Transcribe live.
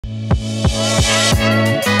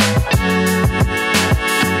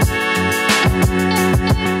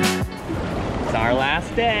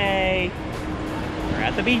next day. We're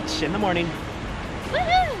at the beach in the morning.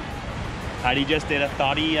 Woohoo! Heidi just did a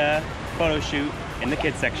thoughty photo shoot in the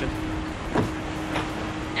kids section.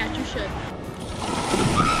 As you should.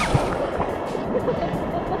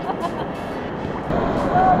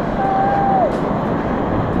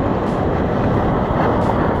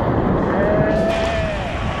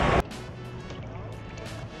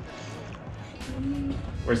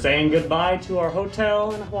 We're saying goodbye to our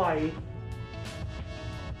hotel in Hawaii.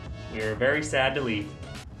 We're very sad to leave.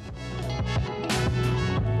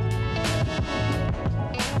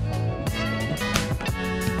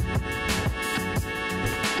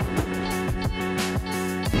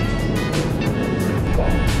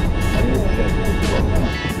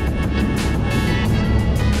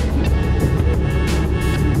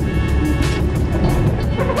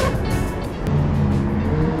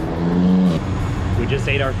 We just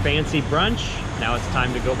ate our fancy brunch. Now it's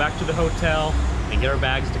time to go back to the hotel and get our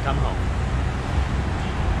bags to come home.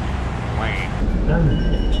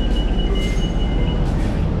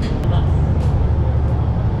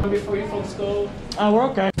 Before you folks go. Oh, we're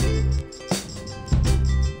okay.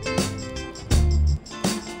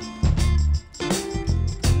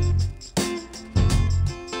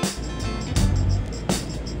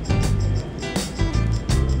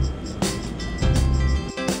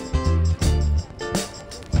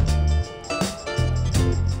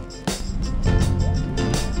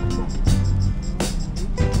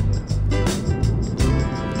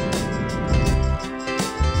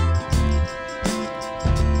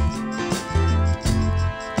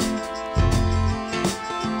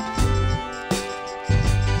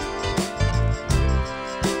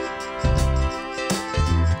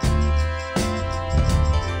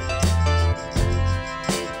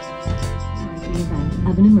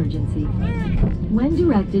 Of an emergency. When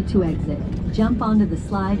directed to exit, jump onto the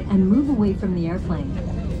slide and move away from the airplane.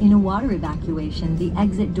 In a water evacuation, the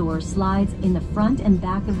exit door slides in the front and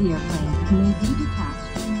back of the airplane and may be detached.